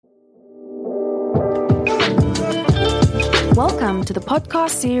Welcome to the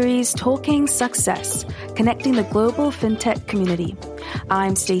podcast series Talking Success, connecting the global fintech community.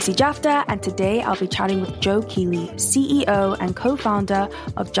 I'm Stacey Jafta, and today I'll be chatting with Joe Keeley, CEO and co-founder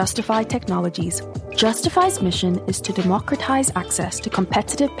of Justify Technologies. Justify's mission is to democratize access to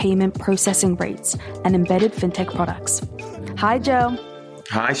competitive payment processing rates and embedded fintech products. Hi, Joe.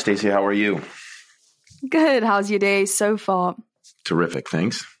 Hi, Stacey. How are you? Good. How's your day so far? Terrific.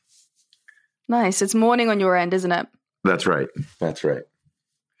 Thanks. Nice. It's morning on your end, isn't it? That's right. That's right.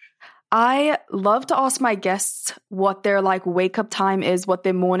 I love to ask my guests what their wake up time is, what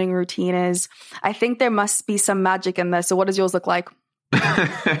their morning routine is. I think there must be some magic in this. So what does yours look like?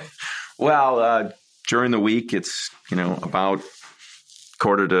 Well, during the week, it's, about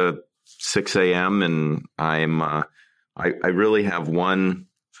 5:45 a.m. And I really have one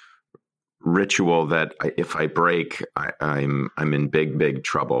ritual that if I break, I'm in big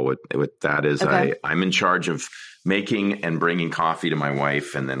trouble with that is okay. I'm in charge of making and bringing coffee to my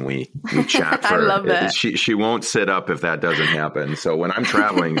wife, and then we chat for I love that. She won't sit up if that doesn't happen. So when I'm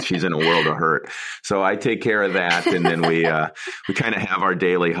traveling, she's in a world of hurt. So I take care of that, and then we kind of have our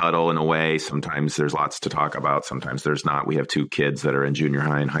daily huddle in a way. Sometimes there's lots to talk about, sometimes there's not. We have two kids that are in junior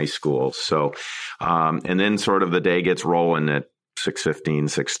high and high school. So and then sort of the day gets rolling at 6:15,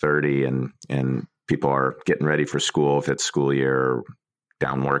 6:30, and people are getting ready for school if it's school year,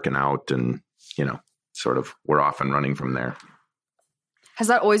 down working out, and sort of we're off and running from there. Has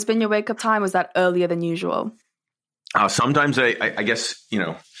that always been your wake up time? Was that earlier than usual? Sometimes I guess,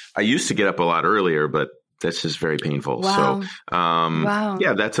 I used to get up a lot earlier, but this is very painful. Wow. So, Wow.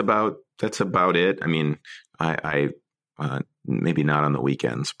 yeah, that's about it. I mean, I maybe not on the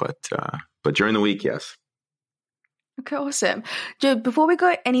weekends, but during the week, yes. Okay, awesome. Joe, before we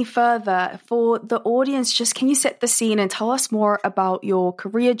go any further, for the audience, just can you set the scene and tell us more about your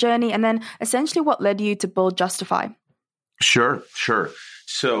career journey and then essentially what led you to build Justify? Sure.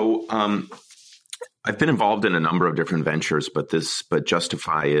 So I've been involved in a number of different ventures, but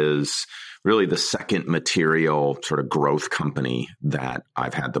Justify is really the second material sort of growth company that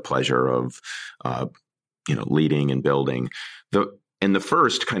I've had the pleasure of leading and building. The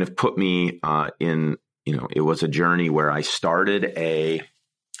first kind of put me in. It was a journey where I started a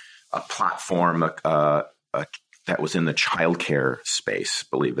platform that was in the childcare space,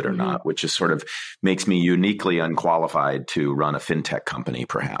 believe it or not, which is sort of makes me uniquely unqualified to run a fintech company,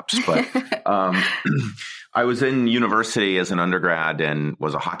 perhaps. But I was in university as an undergrad and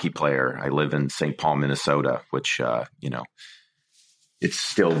was a hockey player. I live in St. Paul, Minnesota, which, it's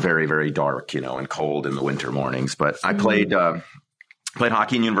still very, very dark, and cold in the winter mornings. But I played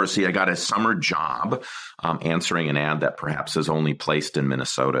hockey in university. I got a summer job answering an ad that perhaps is only placed in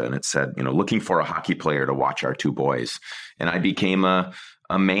Minnesota. And it said, looking for a hockey player to watch our two boys. And I became a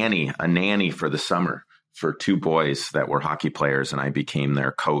nanny for the summer for two boys that were hockey players. And I became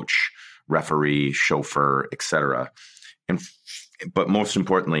their coach, referee, chauffeur, etc. But most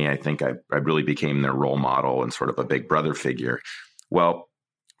importantly, I think I really became their role model and sort of a big brother figure. Well,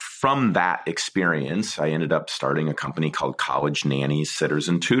 from that experience, I ended up starting a company called College Nannies, Sitters,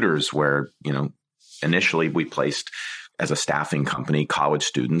 and Tutors, where, initially we placed as a staffing company college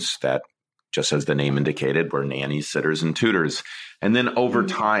students that, just as the name indicated, were nannies, sitters, and tutors. And then over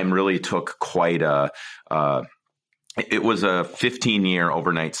time really took quite it was a 15-year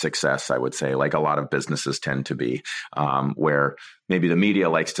overnight success, I would say, like a lot of businesses tend to be, where maybe the media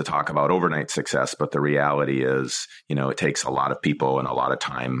likes to talk about overnight success, but the reality is, it takes a lot of people and a lot of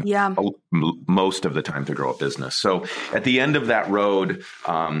time, most of the time to grow a business. So at the end of that road,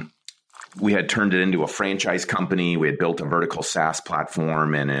 we had turned it into a franchise company. We had built a vertical SaaS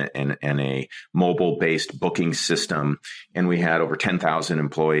platform and a mobile-based booking system, and we had over 10,000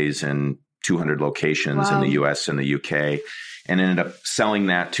 employees and 200 locations in the US and the UK, and ended up selling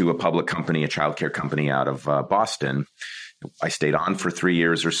that to a public company, a childcare company out of Boston. I stayed on for 3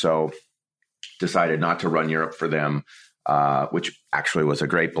 years or so, decided not to run Europe for them, which actually was a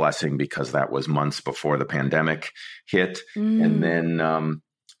great blessing because that was months before the pandemic hit. And then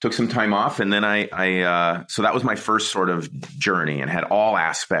took some time off. And then so that was my first sort of journey and had all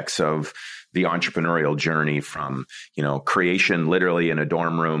aspects of the entrepreneurial journey from, creation literally in a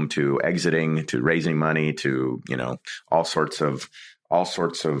dorm room to exiting, to raising money, to, all sorts of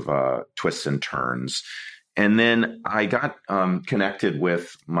twists and turns. And then I got connected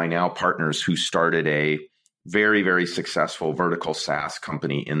with my now partners who started a very, very successful vertical SaaS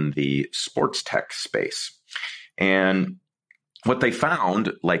company in the sports tech space. And what they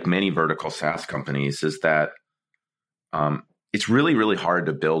found, like many vertical SaaS companies, is that it's really, really hard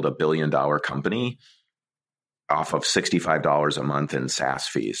to build $1 billion company off of $65 a month in SaaS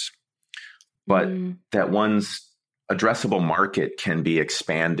fees. But that once addressable market can be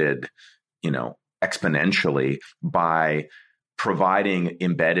expanded, exponentially by providing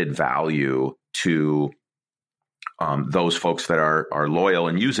embedded value to those folks that are loyal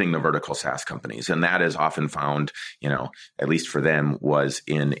and using the vertical SaaS companies. And that is often found, at least for them, was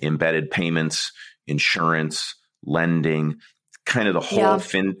in embedded payments, insurance, lending, kind of the whole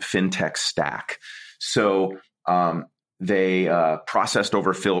fintech stack. So they processed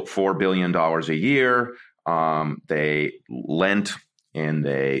over $4 billion a year. They lent and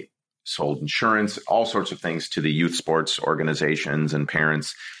they sold insurance, all sorts of things to the youth sports organizations and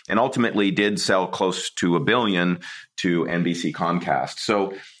parents, and ultimately did sell close to $1 billion to NBC Comcast.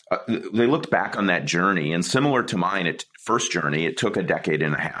 So they looked back on that journey, and similar to mine, first journey, it took a decade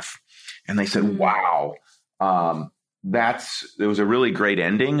and a half. And they said, wow, it was a really great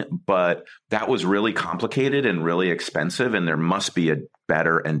ending, but that was really complicated and really expensive, and there must be a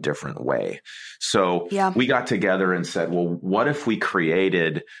better and different way. So we got together and said, well, what if we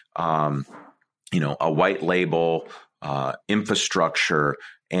created, a white label infrastructure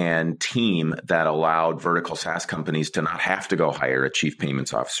and team that allowed vertical SaaS companies to not have to go hire a chief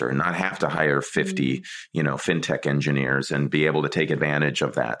payments officer and not have to hire 50, fintech engineers and be able to take advantage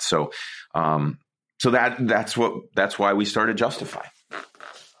of that. So that's why we started Justify.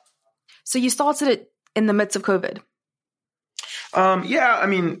 So you started it in the midst of COVID.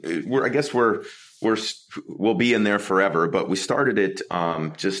 We'll be in there forever, but we started it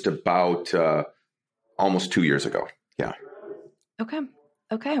just about almost 2 years ago. Yeah. Okay.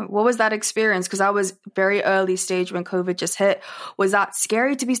 What was that experience? Because I was very early stage when COVID just hit. Was that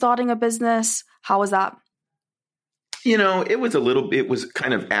scary to be starting a business? How was that? It was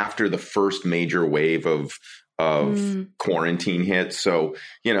kind of after the first major wave of quarantine hit. So,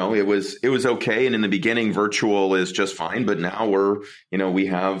 it was okay. And in the beginning, virtual is just fine. But now we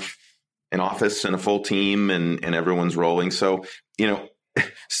have an office and a full team and everyone's rolling. So,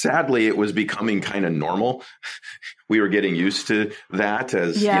 sadly, it was becoming kind of normal. We were getting used to that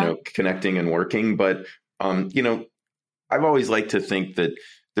as, connecting and working. But, I've always liked to think that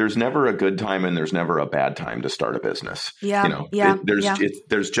there's never a good time and there's never a bad time to start a business.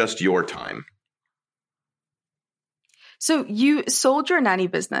 There's just your time. So you sold your nanny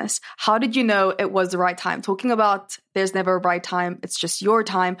business. How did you know it was the right time? Talking about there's never a right time, it's just your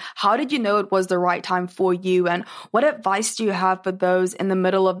time. How did you know it was the right time for you? And what advice do you have for those in the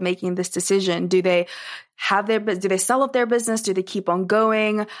middle of making this decision? Do they sell off their business? Do they keep on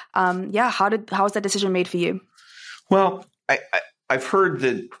going? How was that decision made for you? Well, I've heard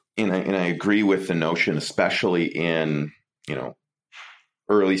that, and I agree with the notion, especially in,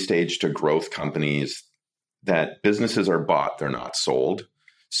 early stage to growth companies, that businesses are bought, they're not sold.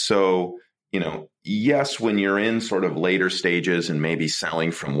 So, yes, when you're in sort of later stages and maybe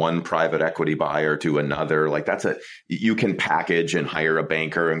selling from one private equity buyer to another, like you can package and hire a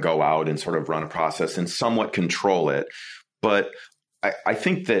banker and go out and sort of run a process and somewhat control it. But I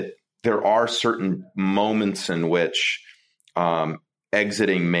think that there are certain moments in which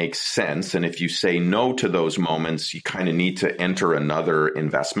exiting makes sense. And if you say no to those moments, you kind of need to enter another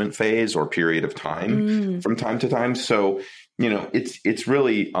investment phase or period of time from time to time. So, it's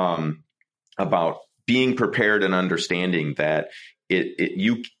really about being prepared and understanding that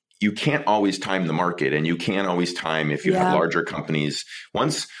you can't always time the market, and you can't always time if you have larger companies.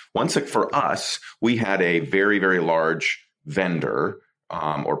 Once for us, we had a very, very large vendor,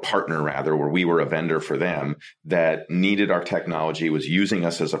 or partner rather, where we were a vendor for them that needed our technology, was using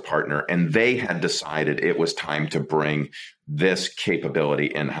us as a partner, and they had decided it was time to bring this capability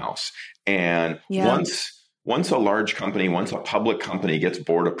in-house. And once a large company, once a public company gets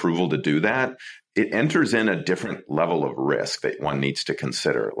board approval to do that, it enters in a different level of risk that one needs to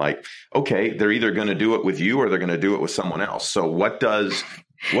consider. Like, okay, they're either going to do it with you or they're going to do it with someone else. So what does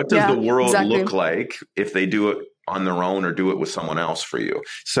the world look like if they do it on their own or do it with someone else for you?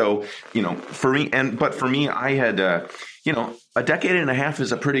 So, for me, I had, a decade and a half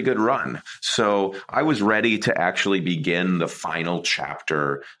is a pretty good run. So I was ready to actually begin the final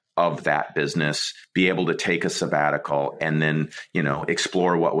chapter of that business, be able to take a sabbatical and then,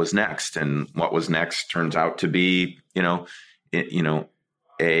 explore what was next. And what was next turns out to be, a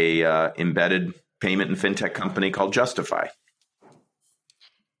embedded payment and fintech company called Justify.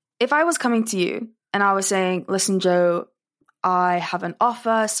 If I was coming to you and I was saying, listen, Joe, I have an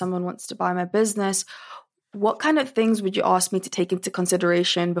offer, someone wants to buy my business, what kind of things would you ask me to take into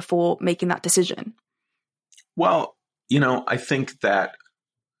consideration before making that decision? Well, I think that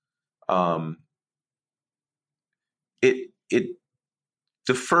the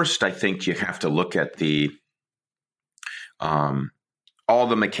first, I think you have to look at the all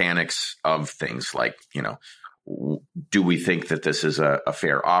the mechanics of things like, do we think that this is a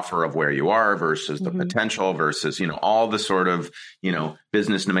fair offer of where you are versus the potential versus, all the sort of,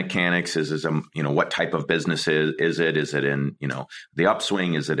 business mechanics is what type of business is it? Is it in, the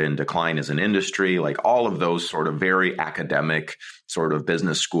upswing? Is it in decline as an industry? Like all of those sort of very academic sort of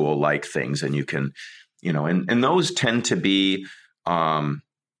business school like things. And you can, and those tend to be, not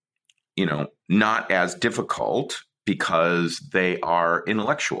as difficult because they are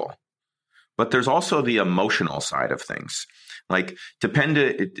intellectual. But there's also the emotional side of things. Like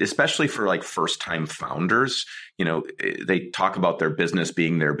especially for like first time founders, they talk about their business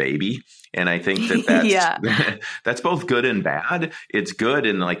being their baby. And I think that's, that's both good and bad. It's good.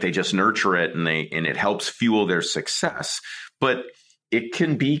 And like, they just nurture it and it helps fuel their success, but it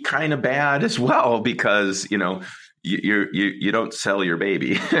can be kind of bad as well because, you don't sell your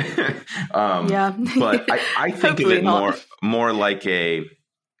baby. But I think of it more like it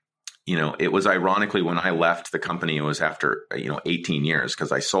was ironically when I left the company, it was after, 18 years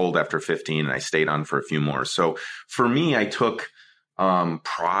because I sold after 15 and I stayed on for a few more. So for me, I took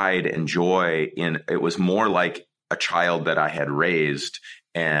pride and joy in, it was more like a child that I had raised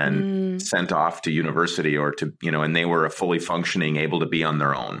and sent off to university or to, and they were a fully functioning, able to be on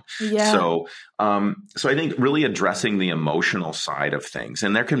their own. Yeah. So I think really addressing the emotional side of things,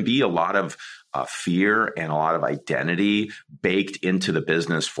 and there can be a lot of fear and a lot of identity baked into the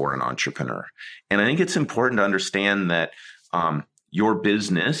business for an entrepreneur. And I think it's important to understand that your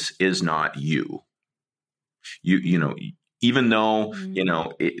business is not you. Even though,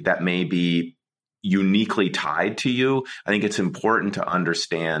 that may be uniquely tied to you, I think it's important to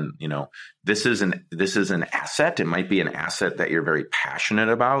understand, this is an asset. It might be an asset that you're very passionate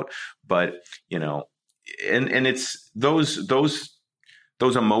about, but, and it's those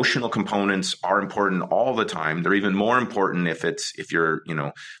emotional components are important all the time. They're even more important if you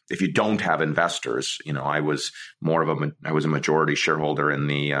don't have investors. I was a majority shareholder in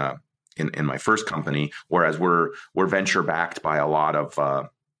the in my first company, whereas we're venture backed by a lot of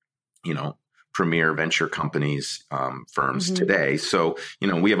premier venture companies, firms today. So,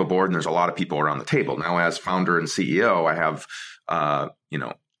 we have a board and there's a lot of people around the table. Now, as founder and CEO, I have,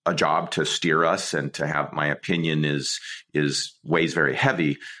 a job to steer us and to have my opinion weighs very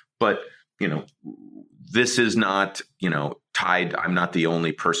heavy. But, this is not, tied. I'm not the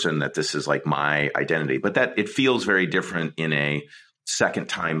only person that this is like my identity, but that it feels very different in a second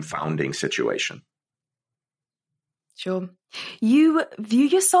time founding situation. Sure. You view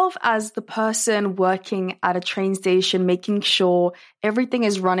yourself as the person working at a train station, making sure everything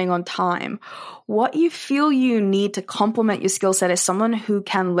is running on time. What you feel you need to complement your skill set as someone who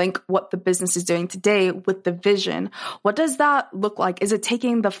can link what the business is doing today with the vision. What does that look like? Is it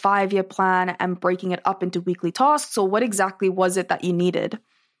taking the 5-year plan and breaking it up into weekly tasks? Or what exactly was it that you needed?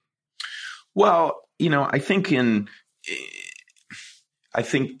 Well, I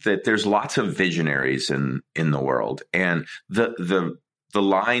think that there's lots of visionaries in the world, and the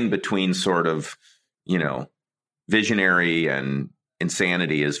line between sort of, visionary and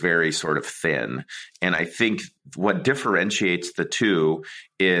insanity is very sort of thin. And I think what differentiates the two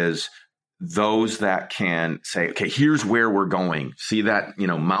is those that can say, okay, here's where we're going. See that,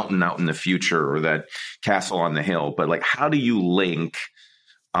 mountain out in the future or that castle on the hill. But like, how do you link,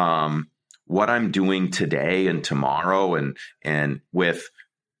 what I'm doing today and tomorrow and with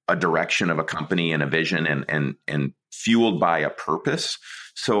a direction of a company and a vision and fueled by a purpose.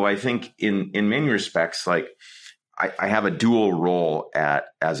 So I think in many respects, like I have a dual role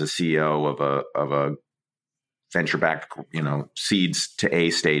as a CEO of a venture back, seeds to A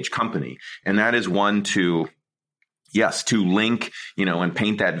stage company. And that is one to link, and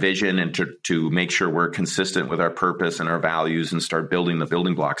paint that vision and to make sure we're consistent with our purpose and our values and start building the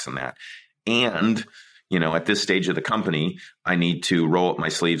building blocks in that. And, at this stage of the company, I need to roll up my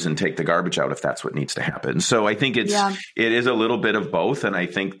sleeves and take the garbage out if that's what needs to happen. So I think it is a little bit of both. And I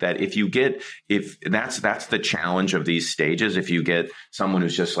think that if that's the challenge of these stages, if you get someone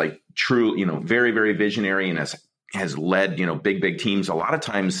who's just like true, very, very visionary and has led, big teams, a lot of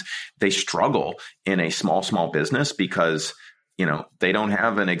times they struggle in a small business because they don't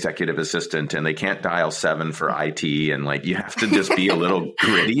have an executive assistant and they can't dial 7 for IT. And like, you have to just be a little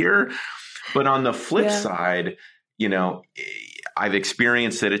grittier. But on the flip side, I've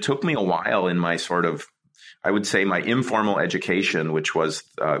experienced that it took me a while in my sort of, I would say my informal education, which was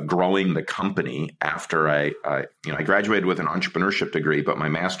growing the company after I graduated with an entrepreneurship degree, but my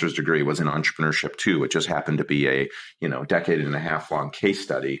master's degree was in entrepreneurship too. It just happened to be a, decade and a half long case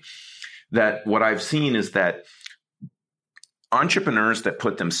study. That what I've seen is that entrepreneurs that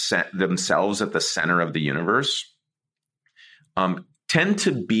put themselves at the center of the universe tend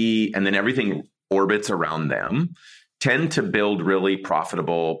to be, and then everything orbits around them tend to build really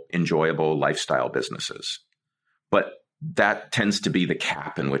profitable, enjoyable lifestyle businesses. But that tends to be the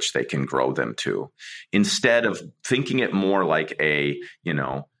cap in which they can grow them to. Instead of thinking it more like an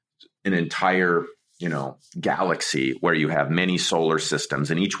entire, galaxy where you have many solar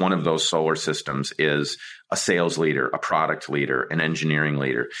systems, and each one of those solar systems is a sales leader, a product leader, an engineering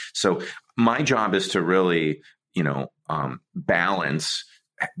leader. So my job is to really, balance,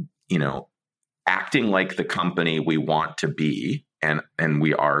 acting like the company we want to be and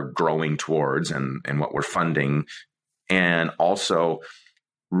we are growing towards and what we're funding, and also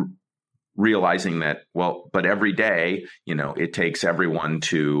realizing that, but every day, it takes everyone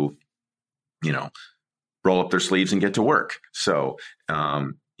to, roll up their sleeves and get to work. So,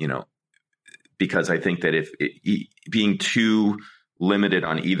 because I think that if being too limited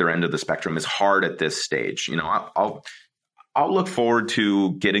on either end of the spectrum is hard at this stage, I'll look forward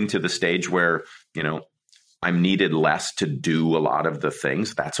to getting to the stage where, I'm needed less to do a lot of the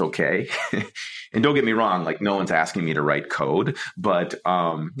things. That's okay. And don't get me wrong, like no one's asking me to write code, but,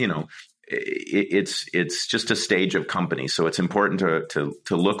 it's just a stage of company. So it's important to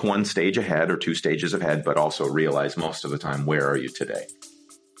look one stage ahead or two stages ahead, but also realize most of the time, where are you today?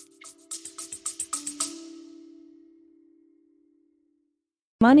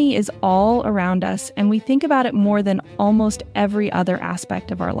 Money is all around us, and we think about it more than almost every other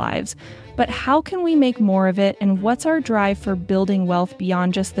aspect of our lives. But how can we make more of it, and what's our drive for building wealth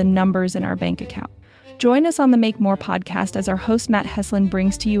beyond just the numbers in our bank account? Join us on the Make More podcast as our host Matt Heslin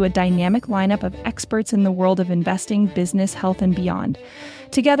brings to you a dynamic lineup of experts in the world of investing, business, health, and beyond.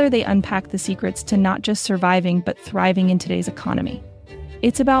 Together, they unpack the secrets to not just surviving, but thriving in today's economy.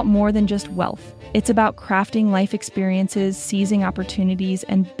 It's about more than just wealth. It's about crafting life experiences, seizing opportunities,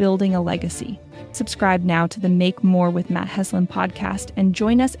 and building a legacy. Subscribe now to the Make More with Matt Heslin podcast and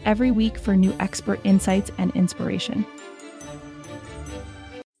join us every week for new expert insights and inspiration.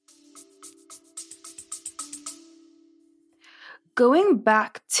 Going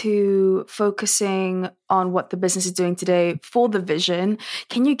back to focusing on what the business is doing today for the vision,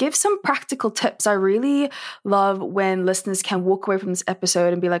 can you give some practical tips? I really love when listeners can walk away from this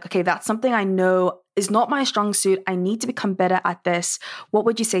episode and be like, okay, that's something I know is not my strong suit. I need to become better at this. What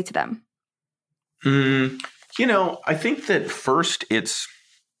would you say to them? I think that first it's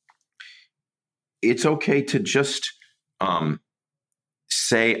okay to just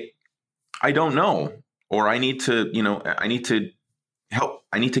say, I don't know, or I need to help.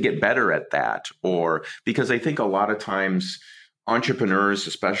 I need to get better at that. Or because I think a lot of times entrepreneurs,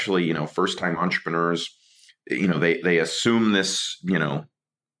 especially, first-time entrepreneurs, they assume this,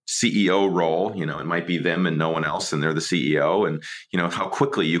 CEO role, it might be them and no one else, and they're the CEO, and, how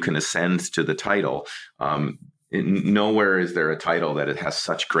quickly you can ascend to the title. Nowhere is there a title that it has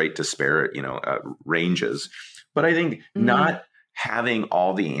such great disparate, ranges. But I think not having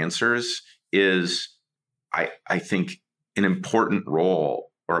all the answers is, I think, an important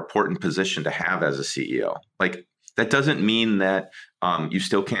role or important position to have as a CEO. Like, that doesn't mean that you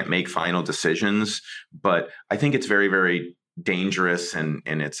still can't make final decisions, but I think it's very, very dangerous and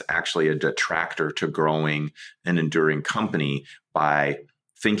it's actually a detractor to growing an enduring company by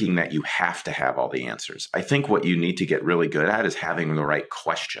thinking that you have to have all the answers. I think what you need to get really good at is having the right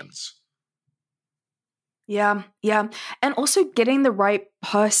questions. Yeah. And also getting the right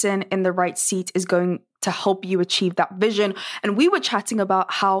person in the right seat is going to help you achieve that vision. And we were chatting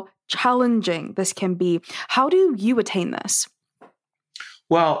about how challenging this can be. How do you attain this?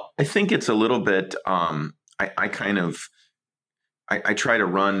 Well, I think it's a little bit, I try to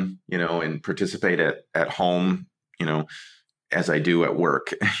run, and participate at home, as I do at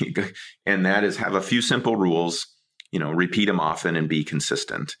work. And that is have a few simple rules, repeat them often and be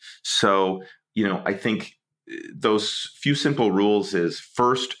consistent. So, I think those few simple rules is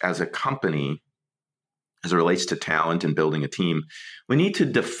first, as a company, as it relates to talent and building a team, we need to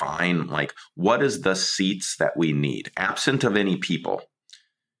define what is the seats that we need, absent of any people.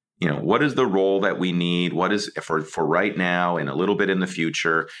 What is the role that we need? What is for right now and a little bit in the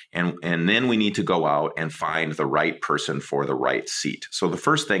future? And then we need to go out and find the right person for the right seat. So the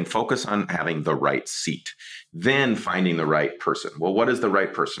first thing, focus on having the right seat, then finding the right person. Well, what is the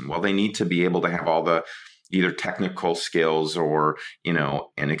right person? Well, they need to be able to have all the either technical skills or,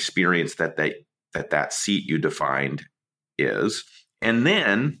 an experience that seat you defined is. And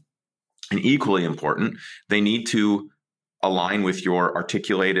then, and equally important, they need to align with your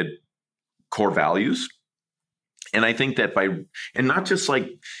articulated core values. And I think that not just I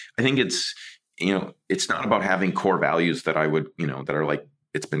think it's, it's not about having core values that I would, that are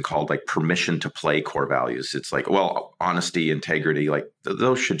it's been called like permission to play core values. It's like, well, honesty, integrity, like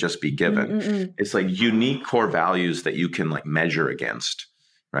those should just be given. It's like unique core values that you can like measure against,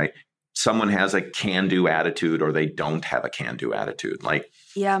 right? Someone has a can-do attitude or they don't have a can-do attitude. Like,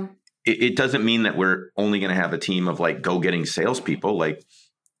 yeah, it doesn't mean that we're only going to have a team of like go-getting salespeople. Like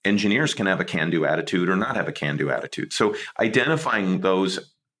engineers can have a can-do attitude or not have a can-do attitude. So identifying those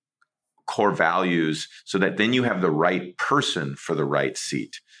core values so that then you have the right person for the right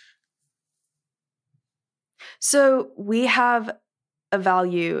seat. So we have a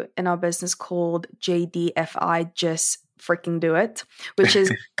value in our business called JDFI, just freaking do it, which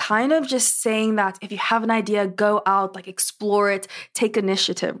is kind of just saying that if you have an idea, go out, like explore it, take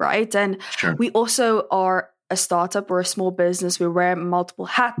initiative, right? And Sure. we also are a startup or a small business. We wear multiple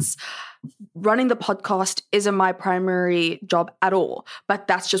hats. Running the podcast isn't my primary job at all, but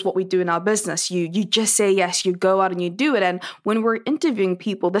that's just what we do in our business. You just say yes, you go out and you do it. And when we're interviewing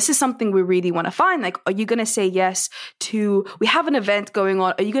people, this is something we really want to find. Like, are you going to say yes to, we have an event going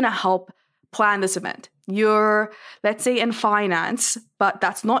on, are you going to help plan this event? You're, let's say, in finance, but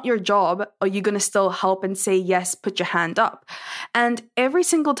that's not your job. Are you going to still help and say yes, put your hand up? And every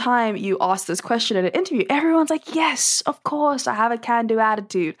single time you ask this question in an interview, everyone's like, yes, of course, I have a can-do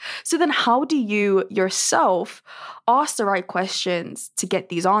attitude. So then how do you yourself ask the right questions to get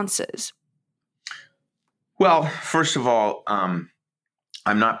these answers? Well, first of all, I'm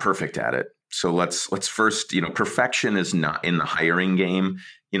not perfect at it. So let's first, perfection is not in the hiring game.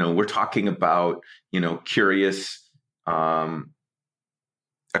 We're talking about, curious, a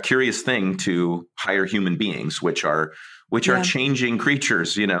curious thing to hire human beings, which are changing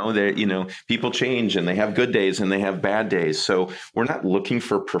creatures. People change and they have good days and they have bad days. So we're not looking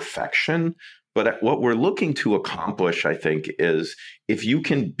for perfection, but what we're looking to accomplish, I think, is if you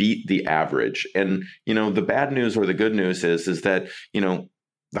can beat the average. And, the bad news or the good news is that,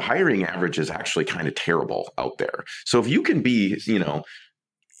 the hiring average is actually kind of terrible out there. So if you can be,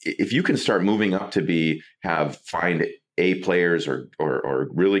 if you can start moving up to find A players or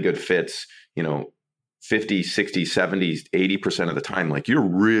really good fits, 50, 60, 70, 80% of the time, like you're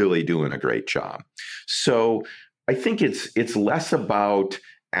really doing a great job. So I think it's less about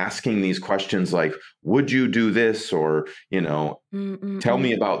asking these questions like, would you do this? Or, tell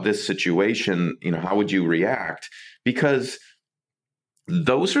me about this situation, how would you react? Because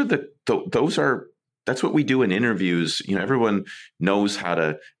that's what we do in interviews. Everyone knows how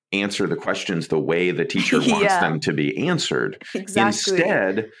to answer the questions the way the teacher wants them to be answered. Exactly.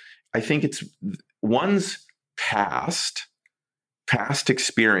 Instead, I think it's one's past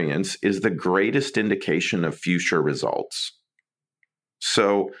experience is the greatest indication of future results.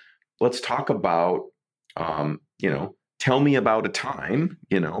 So let's talk about, tell me about a time,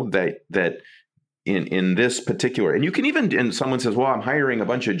 that in this particular, and you can even, and someone says, well, I'm hiring a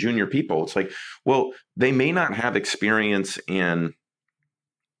bunch of junior people. It's like, well, they may not have experience in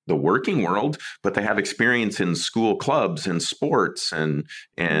the working world, but they have experience in school clubs and sports and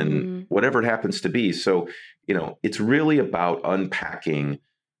whatever it happens to be. So, it's really about unpacking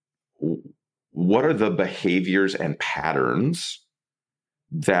what are the behaviors and patterns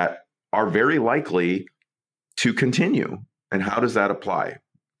that are very likely to continue, and how does that apply?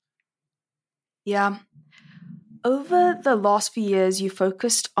 Yeah. Over the last few years, you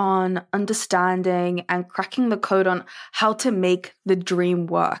focused on understanding and cracking the code on how to make the dream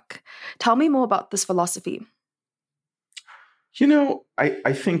work. Tell me more about this philosophy.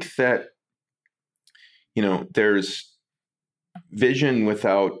 I think that, there's vision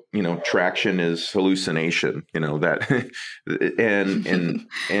without, traction is hallucination, that, and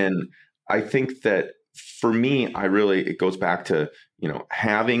I think that for me, it goes back to,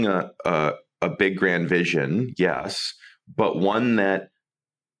 having a big grand vision, yes, but one that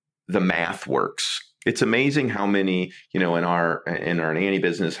the math works. It's amazing how many, in our nanny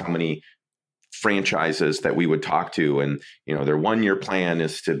business, how many franchises that we would talk to, and their 1 year plan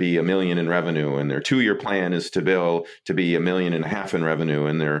is to be $1 million in revenue, and their 2 year plan is to be $1.5 million in revenue,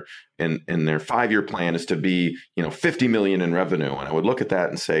 and their 5 year plan is to be $50 million in revenue. And I would look at that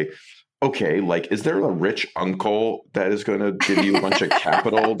and say, okay, like, is there a rich uncle that is going to give you a bunch of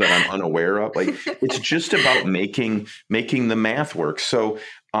capital that I'm unaware of? Like, it's just about making the math work. So,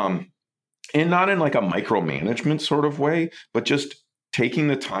 and not in like a micromanagement sort of way, but just taking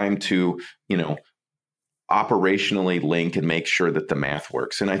the time to, operationally link and make sure that the math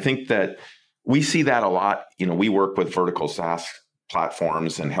works. And I think that we see that a lot. We work with vertical SaaS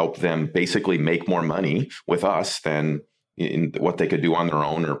platforms and help them basically make more money with us than in what they could do on their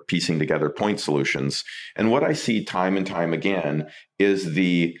own or piecing together point solutions. And what I see time and time again is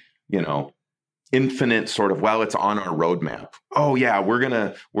the infinite sort of, well, it's on our roadmap. Oh yeah, we're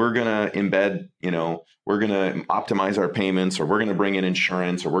gonna embed, we're gonna optimize our payments, or we're gonna bring in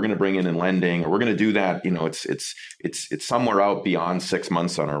insurance, or we're gonna bring in lending, or we're gonna do that. It's somewhere out beyond 6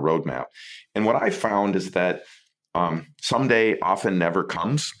 months on our roadmap. And what I found is that someday often never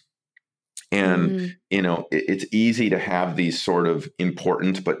comes. And, it's easy to have these sort of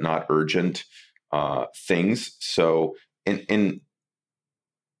important but not urgent things. So, and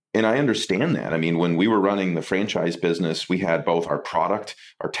I understand that. I mean, when we were running the franchise business, we had both our product,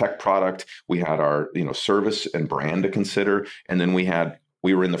 our tech product, we had our, service and brand to consider. And then we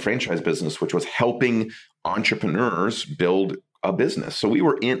were in the franchise business, which was helping entrepreneurs build a business. So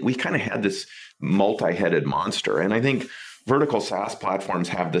we kind of had this multi-headed monster. And I think vertical SaaS platforms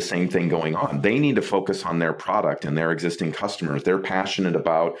have the same thing going on. They need to focus on their product and their existing customers. They're passionate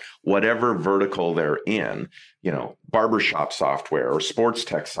about whatever vertical they're in, barbershop software or sports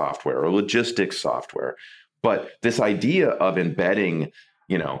tech software or logistics software. But this idea of embedding,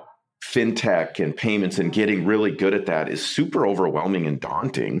 fintech and payments and getting really good at that is super overwhelming and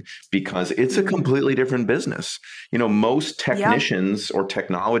daunting because it's a completely different business. Most technicians or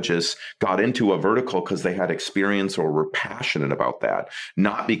technologists got into a vertical because they had experience or were passionate about that,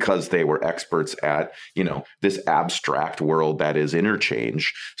 not because they were experts at, this abstract world that is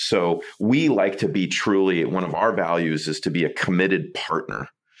interchange. So we like to be truly, one of our values is to be a committed partner.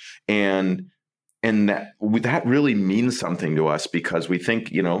 And that really means something to us because we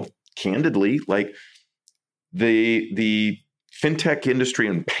think, candidly, like the fintech industry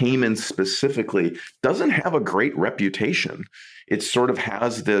and payments specifically doesn't have a great reputation. It sort of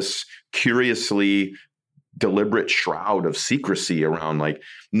has this curiously deliberate shroud of secrecy around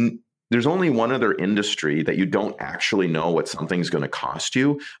there's only one other industry that you don't actually know what something's going to cost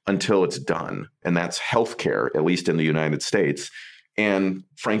you until it's done. And that's healthcare, at least in the United States. And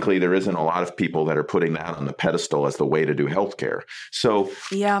frankly, there isn't a lot of people that are putting that on the pedestal as the way to do healthcare. So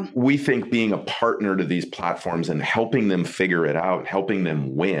we think being a partner to these platforms and helping them figure it out, helping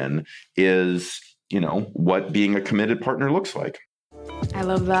them win is, what being a committed partner looks like. I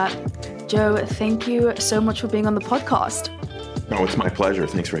love that. Joe, thank you so much for being on the podcast. Oh, it's my pleasure.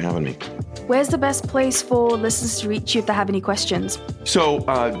 Thanks for having me. Where's the best place for listeners to reach you if they have any questions? So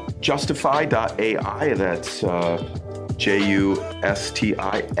Justify.ai, that's JUSTIFI,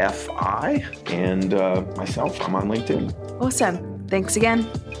 and myself, I'm on LinkedIn. Awesome. Thanks again.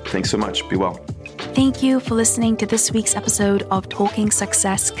 Thanks so much. Be well. Thank you for listening to this week's episode of Talking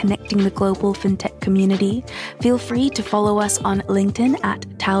Success, Connecting the Global FinTech Community. Feel free to follow us on LinkedIn at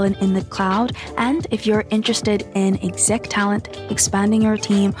Talent in the Cloud. And if you're interested in exec talent, expanding your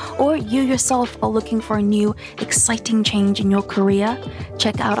team, or you yourself are looking for a new, exciting change in your career,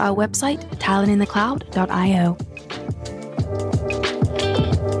 check out our website, talentinthecloud.io.